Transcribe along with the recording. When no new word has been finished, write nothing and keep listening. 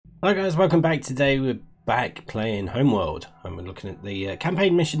Hello guys, welcome back. Today we're back playing Homeworld and we're looking at the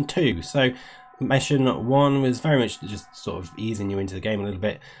campaign mission 2. So mission 1 was very much just sort of easing you into the game a little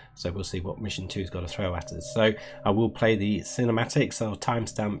bit, so we'll see what mission 2's got to throw at us. So I will play the cinematics. I'll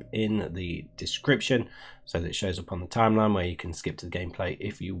timestamp in the description so that it shows up on the timeline where you can skip to the gameplay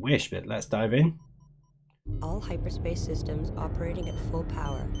if you wish, but let's dive in. All hyperspace systems operating at full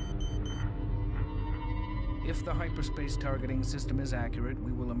power. If the hyperspace targeting system is accurate,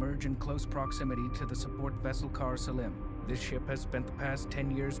 we will emerge in close proximity to the support vessel Kharak. This ship has spent the past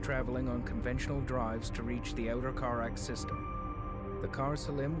 10 years traveling on conventional drives to reach the outer Kharak system. The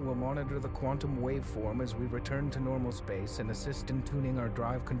Kharak will monitor the quantum waveform as we return to normal space and assist in tuning our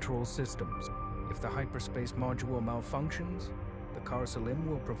drive control systems. If the hyperspace module malfunctions, the Kharak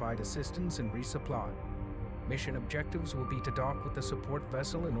will provide assistance and resupply. Mission objectives will be to dock with the support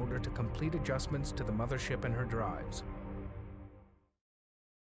vessel in order to complete adjustments to the mothership and her drives.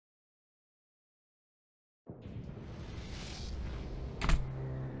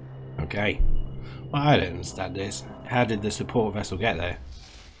 Okay. Well, I don't understand this. How did the support vessel get there?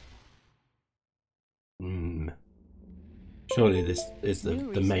 Surely this is the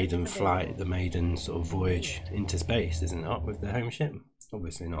maiden flight, the maiden sort of voyage into space, isn't it? With the home ship?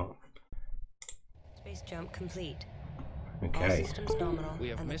 Obviously not. Space jump complete. Okay. All systems nominal, We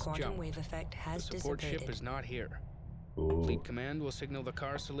have and the missed quantum jump. wave effect has The support dissipated. ship is not here. Ooh, Fleet Command will signal the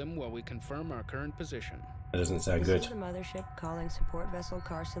Kharak while we confirm our current position. that doesn't sound This good. is the mothership calling support vessel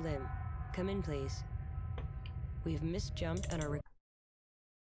Kharak. Come in, please. We've misjumped and are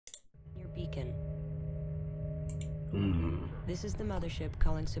your beacon. This is the mothership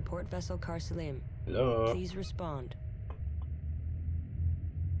calling support vessel Kharak. Hello. Please respond.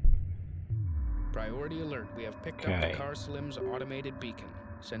 Priority alert. We have picked up the Kharak's automated beacon.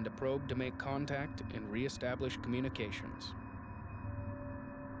 Send a probe to make contact and re-establish communications.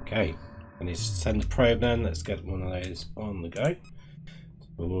 Okay. I need to send a probe then. Let's get one of those on the go.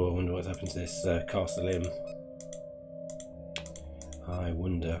 Oh, I wonder what's happened to this Kharak. I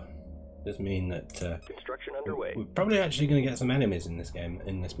wonder. Does mean that Construction underway. we're probably actually going to get some enemies in this game,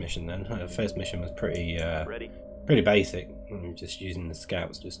 in this mission then. The first mission was pretty Ready. pretty basic. We're just using the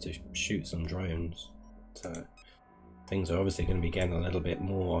scouts just to shoot some drones. So things are obviously going to be getting a little bit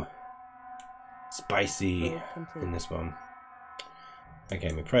more spicy Probe complete. in this one. Okay,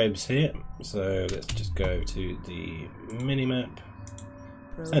 my probe's here, so let's just go to the minimap,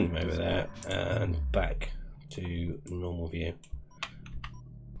 Probe send them over there, dispatched. and back to normal view.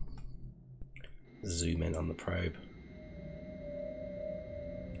 Zoom in on the probe.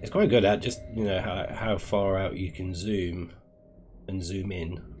 It's quite good at just, you know, how far out you can zoom and zoom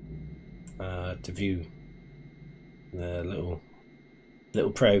in to view the little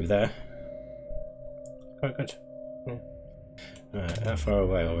probe there. Quite good. Yeah. Alright, how far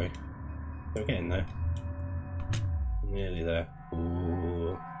away are we? We're getting there. Nearly there.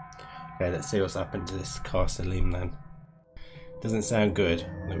 Ooh. Okay, let's see what's happened to this Kharak then. Doesn't sound good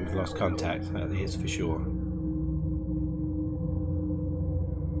that we've lost contact, that is for sure.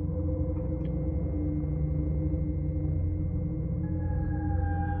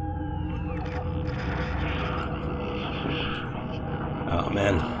 Oh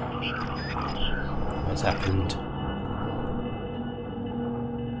man, what's happened?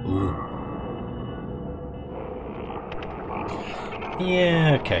 Ooh.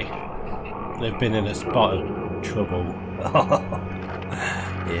 Yeah, okay. They've been in a spot of trouble.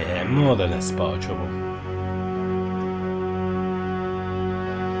 Yeah, more than a spot of trouble.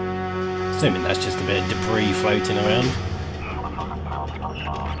 Assuming that's just a bit of debris floating around.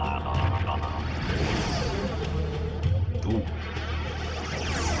 Ooh.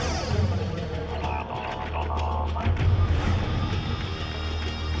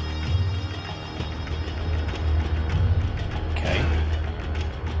 Okay.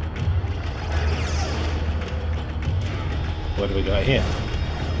 What do we got here?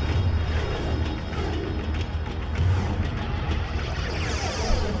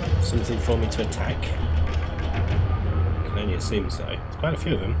 Something for me to attack? I can only assume so. There's quite a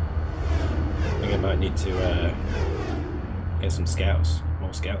few of them. I think I might need to get some scouts,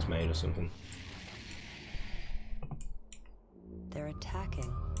 more scouts made or something. They're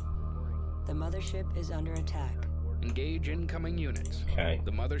attacking. The mothership is under attack. Engage incoming units. Okay.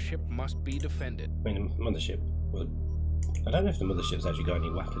 The mothership must be defended. I mean, the mothership. Well, I don't know if the mothership's actually got any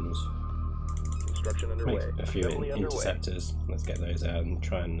weapons. Construction underway. A few Assembly underway. interceptors. Let's get those out and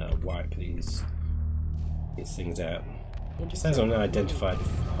try and wipe these things out. It says unidentified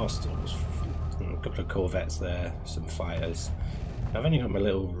hostiles. A couple of corvettes there, some fighters. I've only got my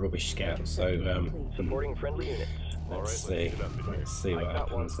little rubbish scouts, so Supporting friendly units. Let's see. Let's see what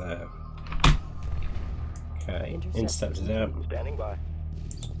happens there. Okay, interceptors out. Standing by.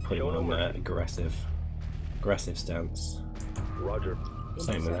 Put him on that aggressive stance. Roger.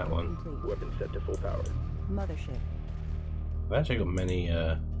 Same with that one. Weapon set to full power. Mothership. I've actually got many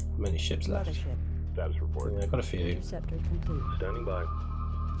ships left. Mothership. Status report. Yeah, I've got a few. Interceptor complete. Standing by.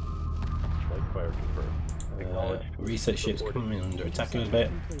 Light fire confirmed. Research ships coming under attack a little bit.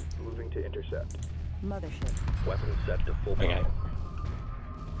 Complete. Moving to intercept. Mothership. Weapon set to full power. Okay.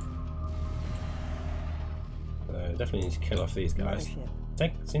 Definitely need to kill off these guys.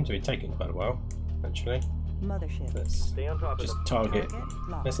 Mothership. Seem to be taking quite a while, actually. Mothership. Let's Stay on top of just them. target.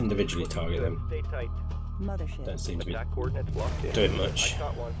 Locked. Let's individually target them. Stay tight. Mothership. Don't seem to be Attack coordinates locked in. doing much. I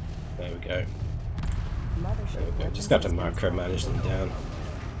caught one. There we go. Mothership. There we go. weapon Just got to system micromanage them down.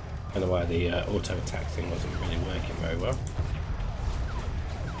 I don't know why the auto attack thing wasn't really working very well.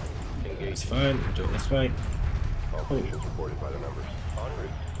 It's fine. We'll do it this way. All stations reported by the numbers. En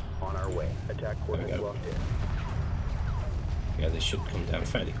route. On our way. Attack coordinates go. locked in. Yeah, this should come down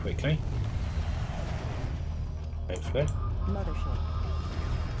fairly quickly. Hopefully. Mothership.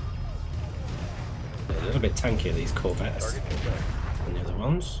 They're a little bit tankier, these corvettes, Target confirmed. than the other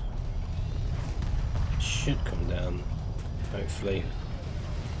ones. Should come down, hopefully.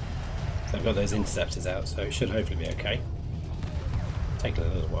 So I've got those interceptors out, so it should hopefully be okay. Take a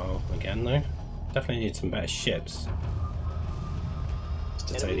little while again, though. Definitely need some better ships. Just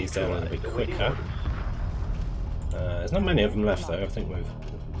to take these down a little bit quicker. There's not many of them left, though. I think we've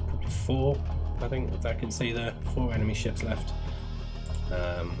probably 4. I think if I can see there, 4 enemy ships left.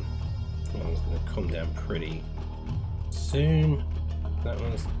 That one's going to come down pretty soon. That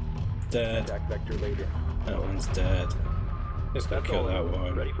one's dead. Attack vector laid in. That one's dead. Just gotta kill that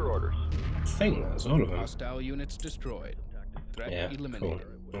one. Ready for orders. I think that's all of them. Hostile units destroyed. Threat Yeah, cool. eliminated.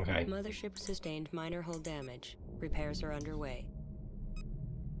 Okay. Mothership sustained minor hull damage. Repairs are underway.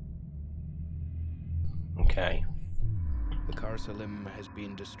 Okay. The Car Salim has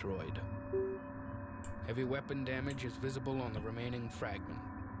been destroyed. Heavy weapon damage is visible on the remaining fragment.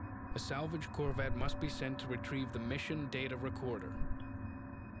 A salvage corvette must be sent to retrieve the mission data recorder.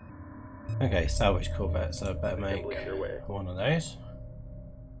 Okay, salvage corvette, so I better make Assembly underway. one of those.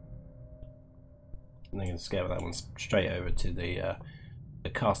 And then scale that one straight over to the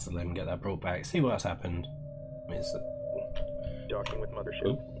castle and get that brought back. See what's happened. I mean, it's Docking with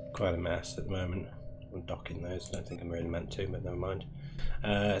mothership. quite a mess at the moment. I'm docking those. I don't think I'm really meant to, but never mind.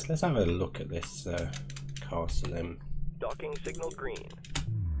 So let's have a look at this castle. Docking signal green.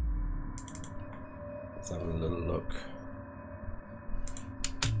 Let's have a little look.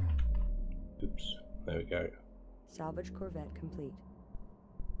 Oops, there we go. Salvage corvette complete.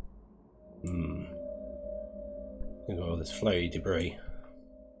 Look at all this flowy debris.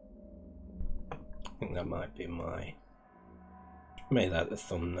 I think that might be made that the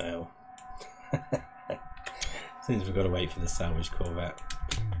thumbnail. Since we've got to wait for the salvage corvette,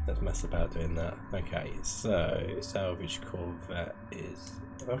 let's mess about doing that. Okay, so salvage corvette is.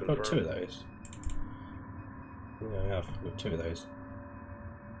 I've got 2 of those. Yeah, I have got 2 of those.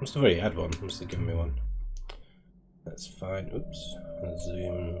 Must have already had one. Must have given me one. That's fine. Oops. And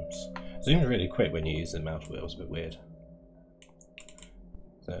zooms really quick when you use the mouse wheel. It's a bit weird.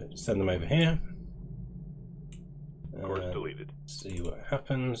 So just send them over here. Course deleted. See what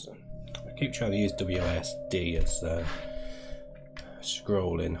happens. I keep trying to use WASD as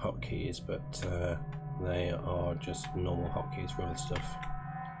scrolling hotkeys, but they are just normal hotkeys for other stuff.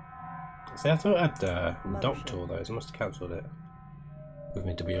 See, I thought I'd docked all those. I must have cancelled it with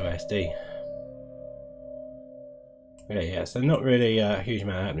my WASD. Okay, yeah, so not really a huge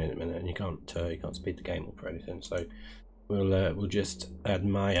amount happening at the minute, and you can't speed the game up or anything. So we'll just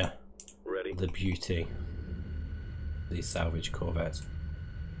admire Ready. the beauty of these salvage corvettes.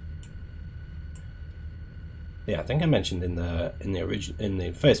 Yeah, I think I mentioned in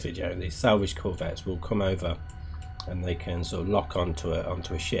the first video, these salvage corvettes will come over and they can sort of lock onto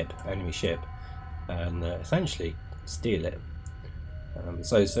a ship, enemy ship, and essentially steal it.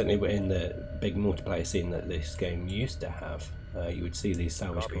 So certainly in the big multiplayer scene that this game used to have, you would see these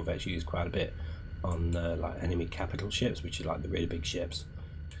salvage corvettes used quite a bit on like enemy capital ships, which are like the really big ships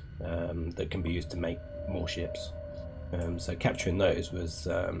that can be used to make more ships. So capturing those was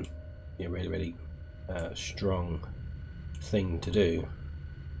really strong thing to do.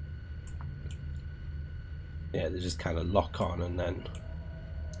 Yeah, they just kind of lock on and then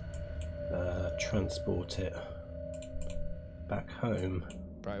transport it back home.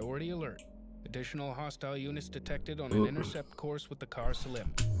 Priority alert. Additional hostile units detected on an intercept course with the Car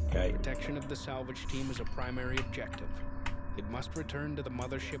Salim. Okay. Protection of the salvage team is a primary objective. It must return to the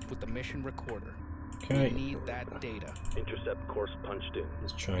mothership with the mission recorder. We Okay. need that data. Intercept course punched in.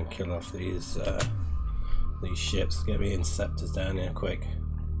 Let's try and kill off these ships. Get the interceptors down here quick.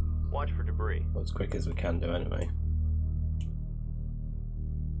 Watch for debris. Well, as quick as we can do anyway.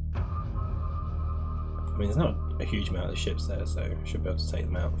 I mean, there's not a huge amount of ships there, so I should be able to take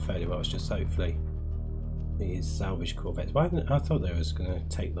them out fairly well. It's just hopefully these salvage corvettes. Why didn't, I thought they was going to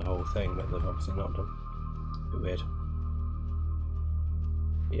take the whole thing, but they've obviously not done. A bit weird.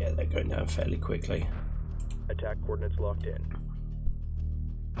 Yeah, they're going down fairly quickly. Attack coordinates locked in.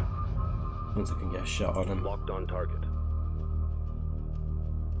 Once I can get a shot on them. Locked on target.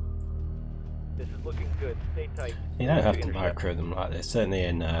 This is looking good. Stay tight. You don't have to micro them like this. Certainly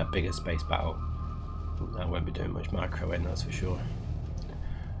in a bigger space battle, I won't be doing much microing, that's for sure.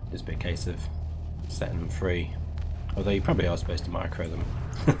 Just be a case of setting them free. Although you probably are supposed to micro them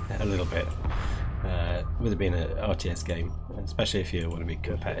a little bit. With it being an RTS game, especially if you want to be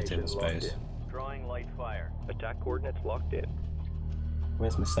competitive, I suppose. Drawing light fire. Attack coordinates locked in.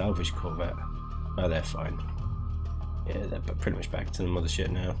 Where's my salvage corvette? Oh, they're fine. Yeah, they're pretty much back to the mothership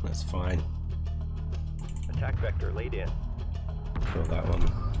now. That's fine. Attack vector laid in. Kill that one.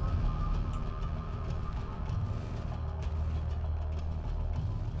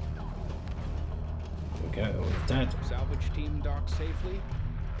 There we go, it's dead. Salvage team docks safely.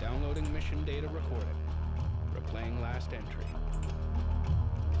 Downloading mission data recorded. Replaying last entry.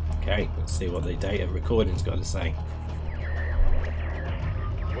 Okay, let's see what the data recording's got to say.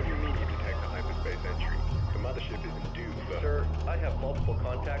 What do you mean you detect a hyperspace entry? The mothership isn't due, but... Sir, I have multiple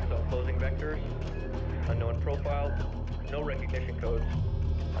contacts on closing vectors. Unknown profiles. No recognition codes.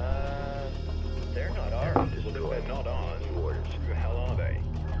 They're not ours. Well, if they're not ours, who the hell are they?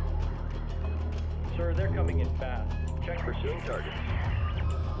 Sir, they're coming in fast. Check pursuing targets.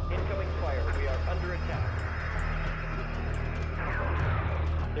 Incoming fire. We are under attack.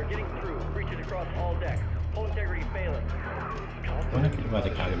 They're getting through. Breaches across all decks. Hull integrity failing. I wonder why they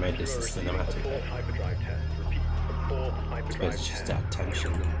kind of made this a cinematic bit. I suppose it's just to add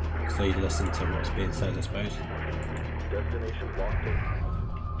tension, so you listen to what's being said, I suppose. Destination locked in.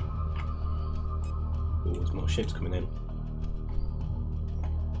 Ooh, there's more ships coming in.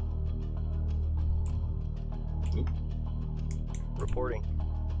 Ooh. Reporting.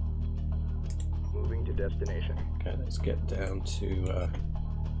 Moving to destination. Okay, let's get down to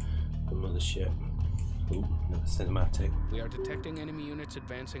the mothership. Ooh, another cinematic. We are detecting enemy units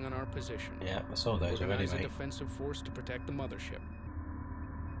advancing on our position. Yeah, I saw those already, Organize a mate. defensive force to protect the mothership.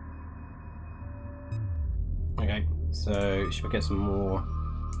 Okay, so should we get some more?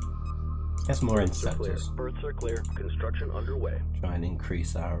 Get some more interceptors. Berths are clear. Construction underway. Try and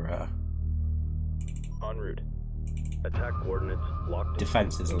increase our En route. Attack coordinates locked in.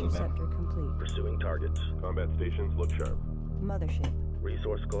 defenses a little bit. Interceptor complete. Pursuing targets. Combat stations look sharp. Mothership.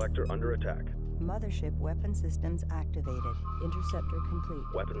 Resource collector under attack. Mothership weapon systems activated. Interceptor complete.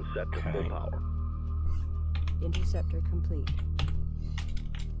 Weapons set to full Okay. power. Interceptor complete.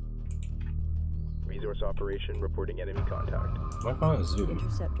 Resource operation reporting enemy contact. Why can't I zoom?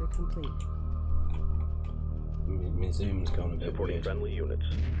 Interceptor complete. My zoom's gone a bit Supporting weird. friendly units.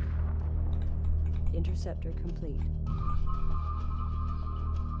 Interceptor complete.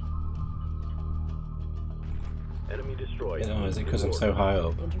 Enemy destroyed. Oh, is it because I'm so high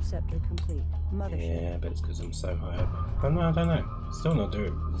up? Interceptor complete. Mothership. Yeah, but it's because I'm so high up. Oh, no, I don't know. Still not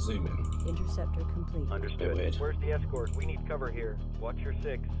doing zooming. Interceptor complete. Bit Understood. weird. Where's the escort? We need cover here. Watch your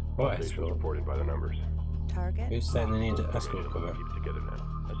 6. What escort? reported by the numbers. Target. Who's saying they need an escort cover? Keep together now.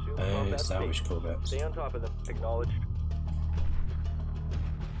 Assume Oh, combat salvage state. corvettes. Stay on top of them. Acknowledged.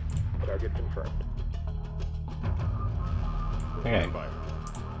 Target confirmed. Okay.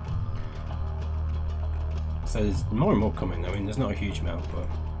 So there's more and more coming. I mean, there's not a huge amount, but...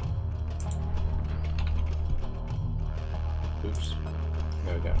 Oops.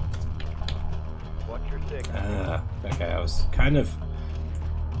 There we go. Watch your 6. Ah, okay, I was kind of...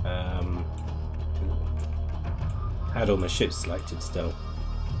 had all my ships selected still.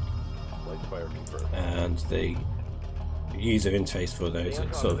 Light fire confirmed. And the user interface for those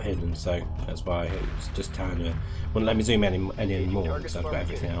is sort of hidden, so that's why it's just kind of wouldn't let me zoom any more because I've got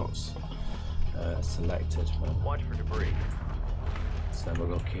everything else selected. But Watch for debris. let's have a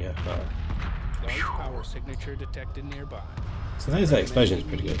look here. Large power signature detected nearby. So there's that explosion,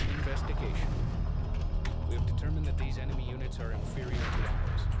 pretty good. Investigation. We have determined that these enemy units are inferior to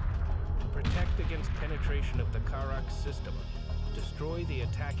ours. To protect against penetration of the Kharak system, destroy the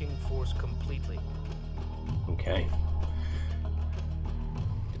attacking force completely. Okay,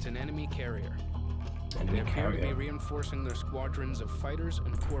 It's an enemy carrier. enemy They appear to be carrier. reinforcing their squadrons of fighters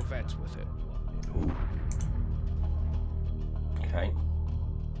and corvettes with it. Ooh. Okay,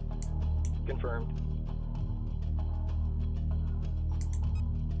 Confirmed.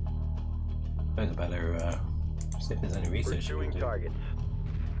 suppose I better see if there's any research you can do. Targets.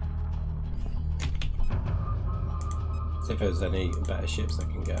 See if there's any better ships I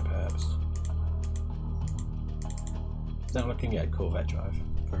can get, perhaps. Is that looking at a Corvette drive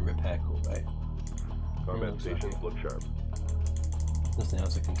for a repair Corvette? Combat stations look sharp. Nothing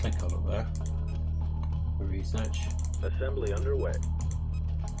else I can click on up there for research. Assembly underway.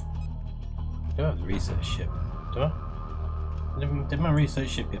 Do I have the research ship? Do I? Did my research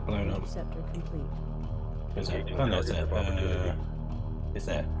ship get blown up? Interceptor complete. Is it? Oh no, it's there. Is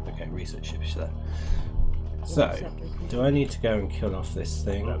there? Okay, research ship is there. So, do I need to go and kill off this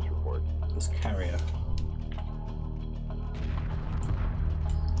thing? This carrier?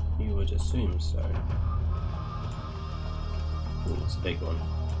 You would assume so. Ooh, it's a big one.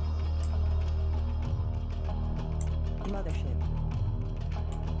 Mothership.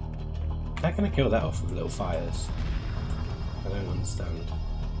 How can I kill that off with little fires? I don't understand.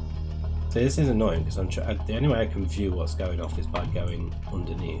 So this is annoying because the only way I can view what's going off is by going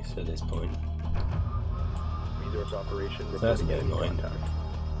underneath at this point. Resource operation. So that's a bit annoying.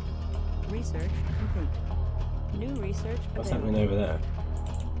 Research complete. New research What's available. happening over there?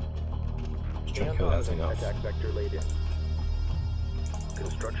 Just trying to kill that thing off. Attack vector laid in.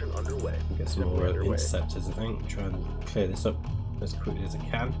 Construction underway. Get some more interceptors, I think. Try and clear this up as quickly as I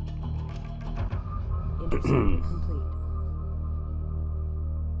can. Interceptor complete.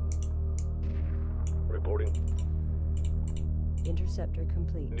 Reporting. Interceptor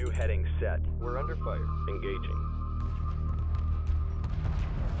complete. New heading set. We're under fire. Engaging.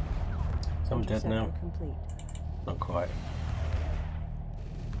 So I'm dead now? Interceptor complete. Not quite.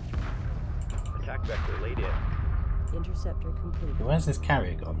 Attack vector laid in. Interceptor complete. Where's this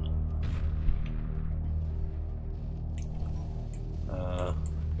carrier gone?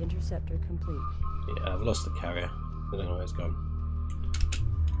 Interceptor complete. Yeah, I've lost the carrier. I don't know where it's gone.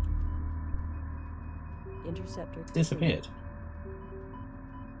 Interceptor complete. Disappeared.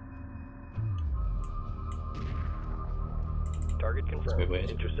 Target It's a confirmed. bit weird.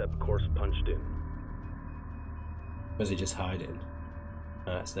 Intercept course punched in. Was he just hiding?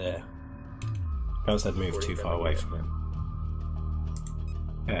 Ah, it's there. Perhaps I'd moved too far away from him.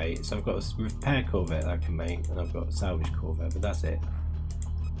 Okay, so I've got a repair Corvette that I can make, and I've got a salvage Corvette, but that's it.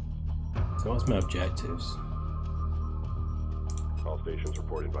 So what's my objectives? All stations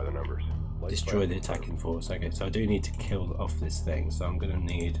reported by the numbers. Destroy the attacking force. Okay, so I do need to kill off this thing, so I'm going to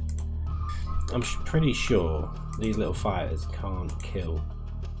need... I'm pretty sure these little fighters can't kill.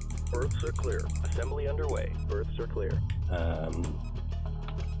 Berths are clear. Assembly underway. Berths are clear.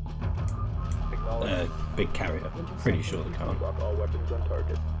 Big carrier. Pretty sure they can't. Lock all weapons on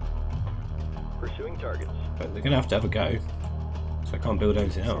target. Pursuing targets. But they're going to have a go, so I can't build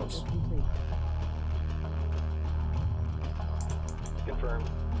anything else. Complete. Confirmed.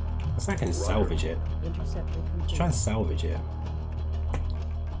 Let's see if I can salvage it. Interceptor complete. Let's try and salvage it.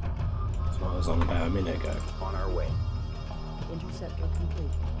 That's what I was on about a minute ago. On our way. Interceptor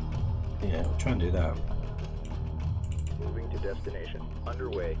complete. Yeah, we'll try and do that. Moving to destination.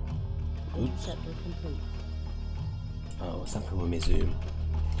 Underway. Interceptor complete. Oh, what's happened with my zoom?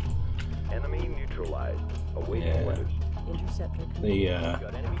 Enemy neutralized. Awaiting Yeah. orders. Interceptor complete. The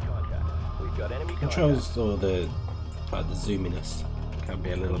Got enemy contact. We've got enemy controls or the zoominess can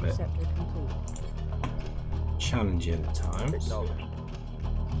be a little bit Interceptor complete. challenging at contact. times. Acknowledged.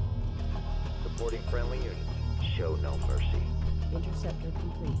 Supporting friendly units. Show no mercy. Interceptor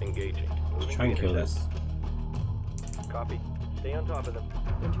complete. Engaging. Let's Moving try and to kill intercept. this. Copy. Stay on top of them.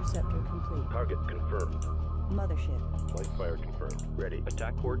 Interceptor complete. Target confirmed. Mothership. Light fire confirmed. Ready.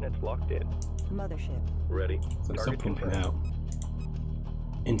 Attack coordinates locked in. Mothership. Ready. So stop Target pumping confirmed.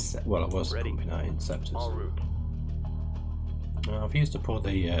 out. Well, I was Ready. pumping out En interceptors. route. I've used up all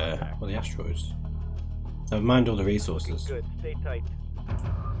the asteroids. So I've mined all the resources. Good. Stay tight.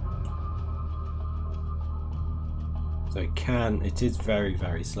 So it is very,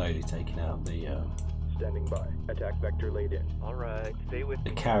 very slowly taking out the Standing by. Attack vector laid in. All right. Stay with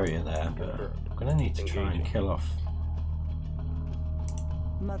me. carrier there, but I'm gonna need to try and kill off.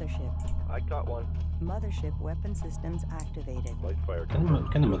 Mothership. I caught one. Mothership weapon systems activated. Light fire Can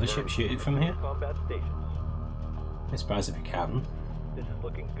confirmed. the mothership shoot it from here? Combat stations. I'm surprised if it can. This is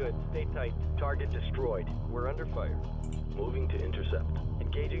looking good. Stay tight. Target destroyed. We're under fire. Moving to intercept.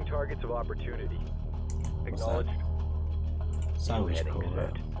 Engaging targets of opportunity. What's Acknowledged. Salvage Heading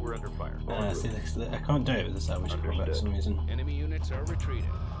Corvette. set. We're under fire. See, I can't do it with the salvage Corvette for some reason. Enemy units are retreating.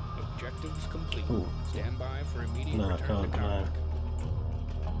 Objectives complete. Ooh. Stand by for immediate No, I return to can't, no. Kharak.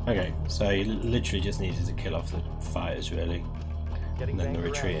 Okay, so you literally just needed to kill off the fighters, really, Getting and then banged the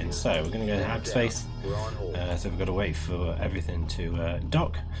around retreating. here. So we're going to go to Down. hyperspace. We're on hold. So we've got to wait for everything to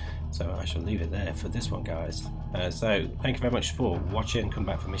dock, So I shall leave it there for this one, guys. So thank you very much for watching. Come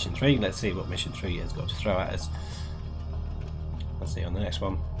back for mission 3. Let's see what mission 3 has got to throw at us. I'll see you on the next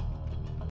one.